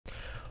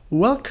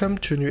Welcome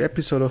to a new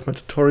episode of my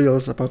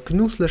tutorials about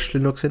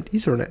GNU/Linux and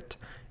Ethernet.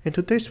 In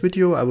today's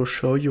video I will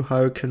show you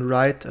how you can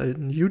write a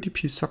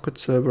UDP socket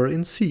server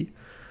in C.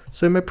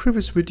 So in my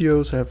previous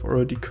videos I have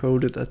already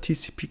coded a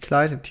TCP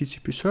client and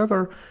TCP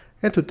server,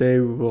 and today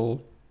we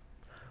will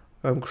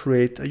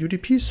create a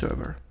UDP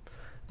server.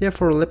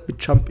 Therefore let me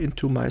jump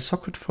into my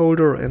socket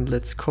folder and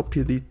let's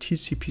copy the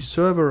TCP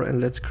server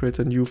and let's create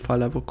a new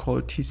file I will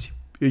call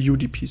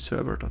UDP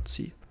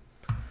server.c.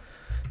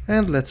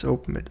 And let's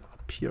open it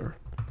up here.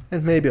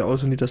 And maybe I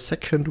also need a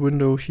second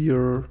window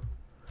here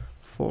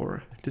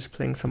for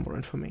displaying some more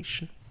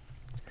information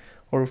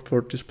or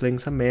for displaying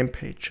some man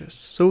pages.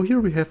 So here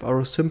we have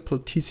our simple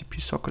TCP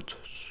socket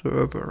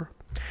server.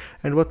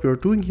 And what we are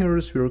doing here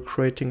is we are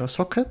creating a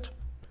socket.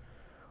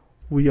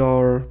 We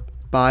are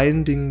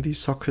binding the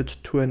socket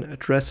to an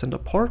address and a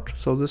port.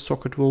 So this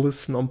socket will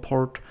listen on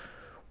port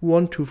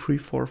 1, 2, 3,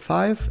 4,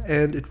 5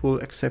 and it will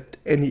accept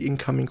any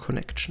incoming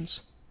connections.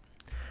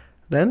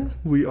 Then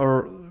we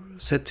are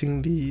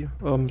setting the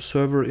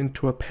server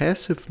into a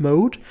passive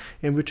mode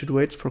in which it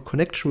waits for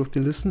connection with the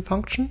listen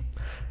function.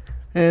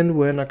 And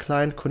when a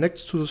client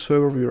connects to the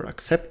server, we are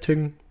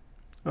accepting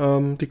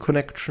the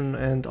connection,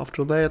 and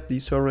after that the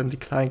server and the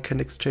client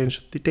can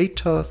exchange the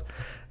data,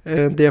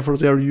 and therefore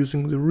they are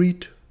using the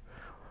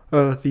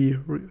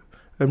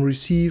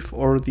receive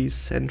or the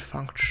send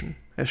function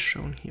as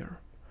shown here.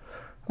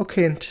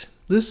 Okay, and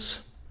this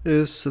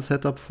is the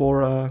setup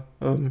for a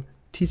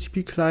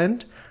TCP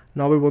client.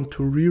 Now we want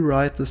to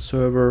rewrite the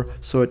server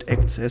so it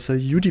acts as a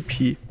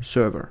UDP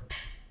server.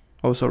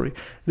 Oh, sorry.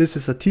 This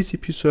is a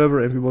TCP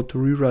server and we want to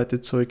rewrite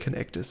it so it can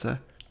act as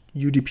a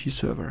UDP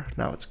server.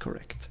 Now it's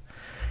correct.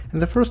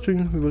 And the first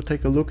thing we will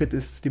take a look at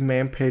is the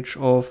main page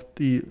of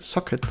the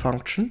socket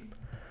function,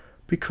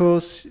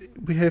 because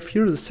we have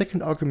here the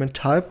second argument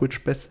type which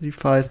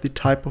specifies the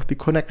type of the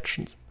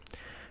connections.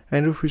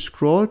 And if we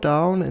scroll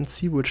down and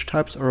see which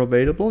types are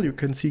available, you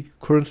can see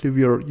currently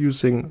we are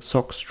using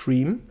sock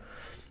stream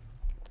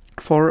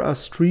for a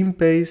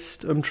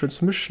stream-based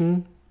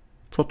transmission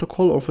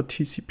protocol over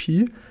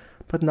TCP,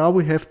 but now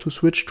we have to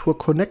switch to a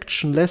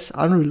connection-less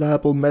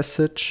unreliable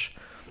message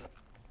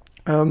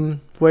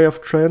way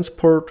of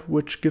transport,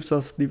 which gives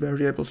us the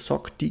variable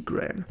sock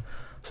dgram.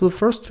 So the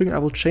first thing I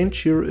will change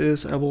here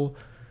is I will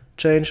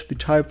change the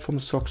type from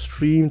sock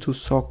stream to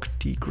sock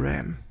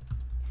dgram.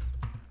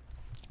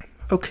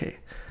 Okay,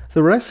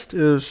 the rest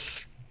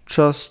is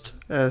just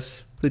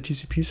as the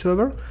TCP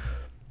server.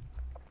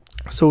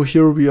 So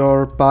here we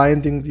are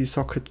binding the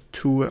socket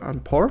to a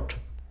port.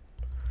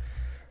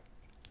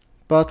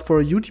 But for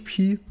a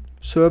UDP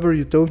server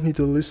you don't need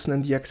to listen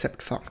and the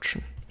accept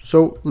function.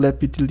 So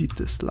let me delete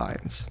these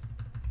lines.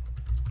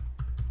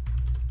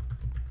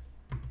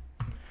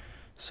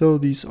 So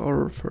these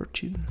are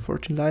 14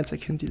 lines I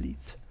can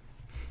delete.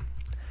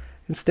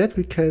 Instead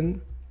we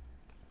can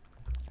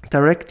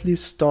directly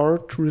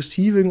start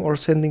receiving or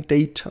sending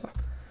data.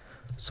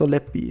 So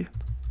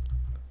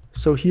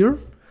here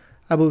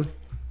I will,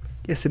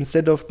 yes,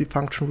 instead of the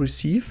function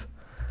receive,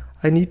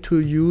 I need to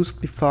use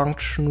the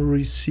function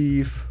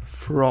receive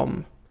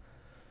from.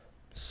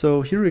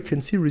 So here you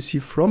can see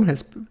receive from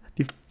has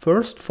the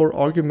first 4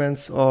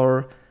 arguments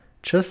are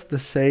just the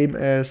same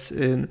as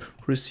in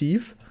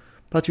receive,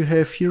 but you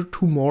have here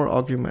 2 more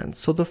arguments.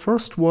 So the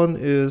first one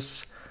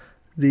is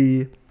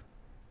the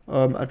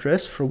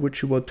address from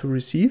which you want to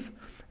receive,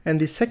 and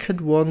the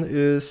second one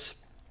is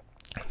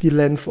the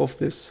length of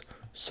this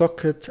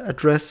socket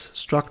address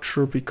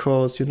structure,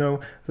 because you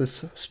know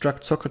this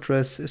struct sock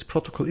address is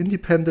protocol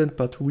independent,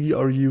 but we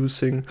are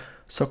using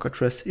sock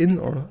address in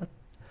or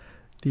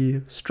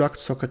the struct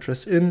sock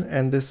address in,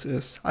 and this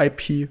is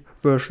IP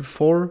version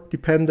 4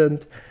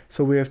 dependent,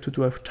 so we have to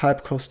do a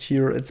typecast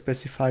here and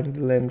specifying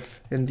the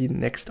length in the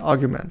next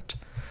argument.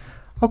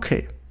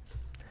 Okay,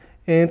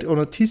 and on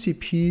a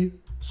TCP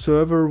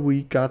server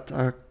we got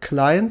a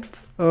client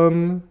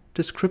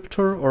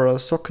descriptor or a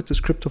socket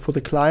descriptor for the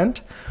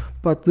client,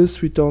 but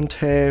this we don't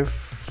have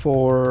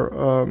for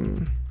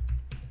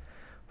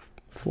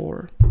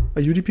a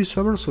UDP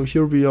server. So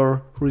here we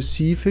are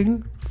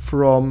receiving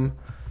from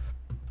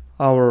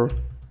our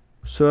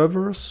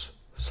server's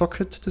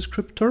socket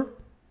descriptor.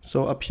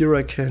 So up here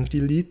I can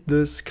delete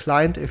this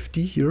client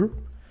FD here.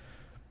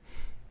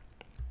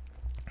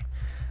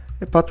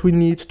 But we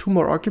need 2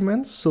 more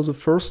arguments. So the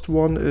first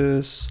one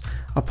is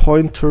a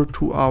pointer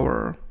to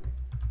our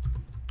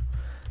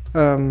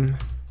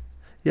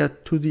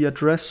to the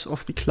address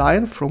of the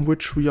client from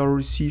which we are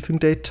receiving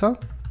data.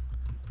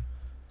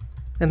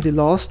 And the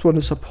last one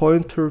is a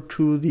pointer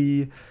to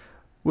the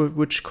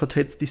which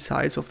contains the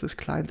size of this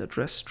client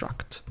address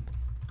struct,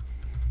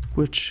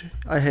 which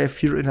I have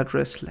here in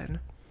address len.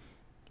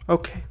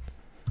 Okay.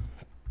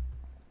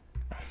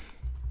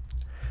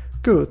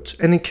 Good.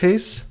 And in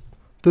case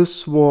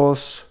this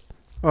was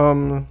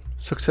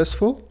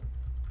successful,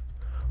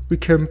 we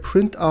can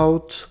print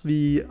out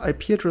the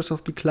IP address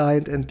of the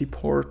client and the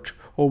port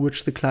or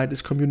which the client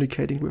is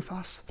communicating with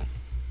us.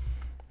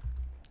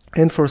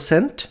 And for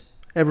send,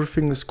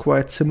 everything is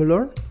quite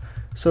similar.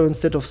 So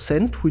instead of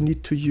send, we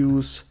need to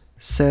use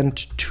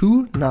send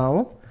to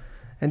now.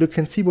 And you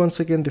can see once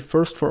again the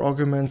first 4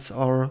 arguments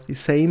are the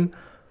same,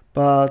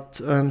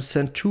 but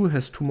send to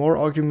has 2 more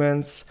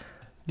arguments,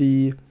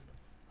 the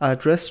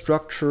address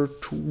structure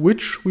to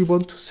which we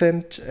want to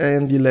send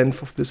and the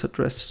length of this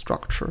address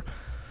structure.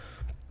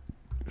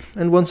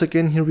 And once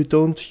again here we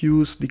don't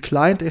use the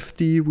client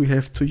FD, we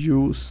have to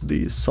use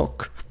the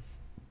sock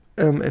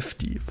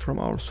FD from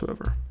our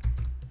server.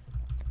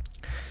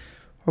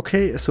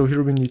 Okay, so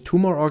here we need 2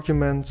 more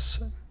arguments,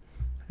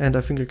 and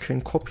I think I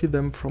can copy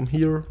them from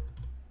here.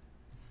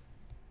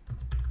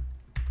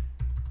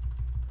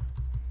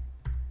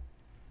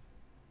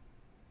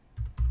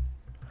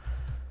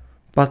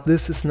 But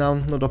this is now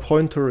not a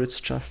pointer,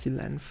 it's just the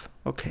length.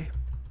 Okay.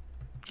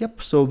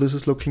 Yep, so this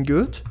is looking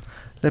good.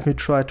 Let me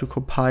try to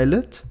compile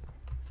it.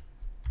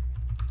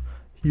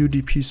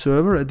 UDP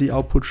server, and the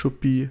output should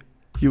be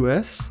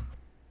US.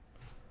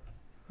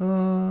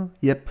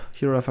 Yep,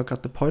 here I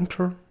forgot the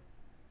pointer.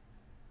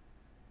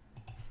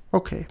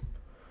 Okay.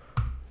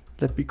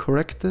 Let me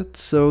correct it.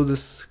 So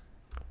this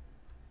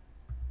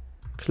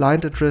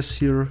client address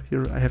here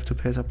I have to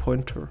pass a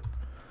pointer.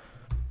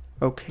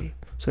 Okay.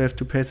 So I have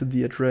to pass in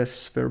the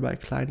address where my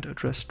client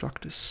address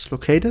struct is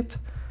located.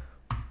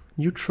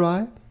 New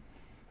try.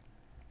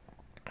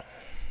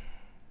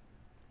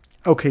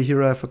 Okay,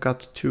 here I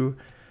forgot to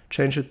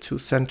change it to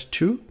send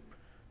to.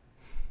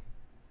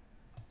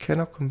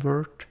 Cannot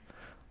convert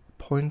a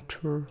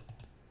pointer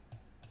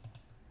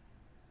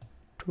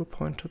to a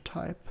pointer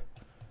type.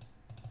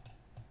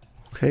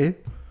 Okay.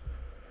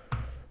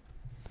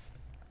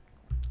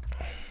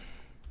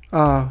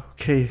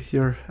 Okay,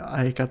 here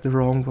I got the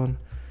wrong one.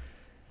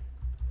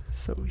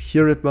 So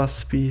here it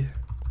must be,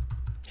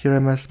 here I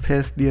must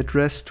pass the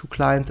address to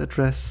client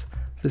address.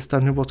 This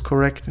time it was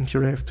correct, and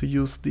here I have to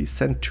use the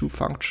send to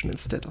function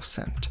instead of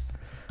send.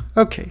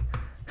 Okay,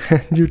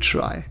 new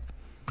try.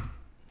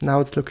 Now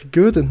it's looking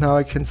good, and now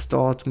I can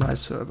start my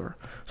server.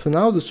 So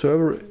now the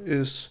server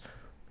is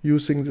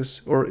using this,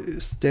 or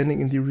is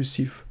standing in the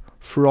receive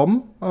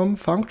from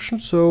function.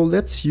 So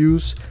let's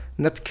use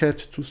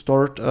netcat to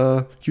start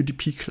a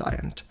UDP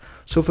client.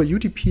 So for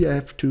UDP I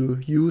have to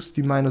use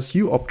the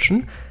 -u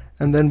option,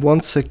 and then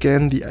once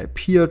again the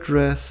IP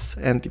address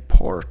and the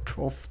port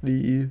of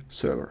the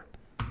server.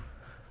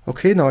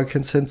 Okay, now I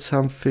can send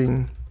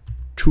something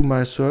to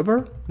my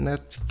server.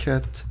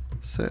 Netcat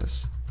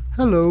says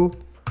hello.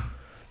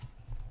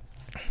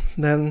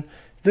 Then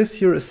this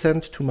here is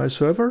sent to my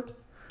server.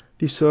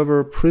 The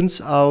server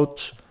prints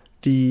out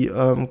the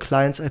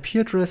client's IP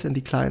address and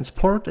the client's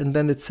port, and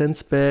then it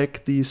sends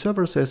back the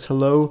server says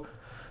hello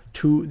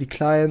to the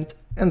client,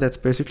 and that's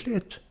basically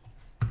it.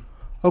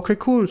 Okay,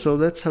 cool. So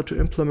that's how to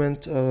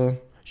implement a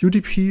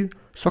UDP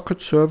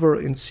socket server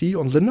in C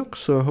on Linux.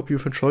 So I hope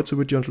you've enjoyed the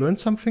video and learned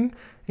something.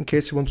 In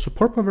case you want to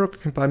support my work, you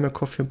can buy me a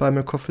coffee on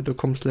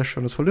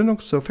buymeacoffee.com/journals for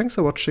Linux. So thanks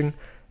for watching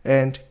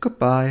and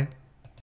goodbye.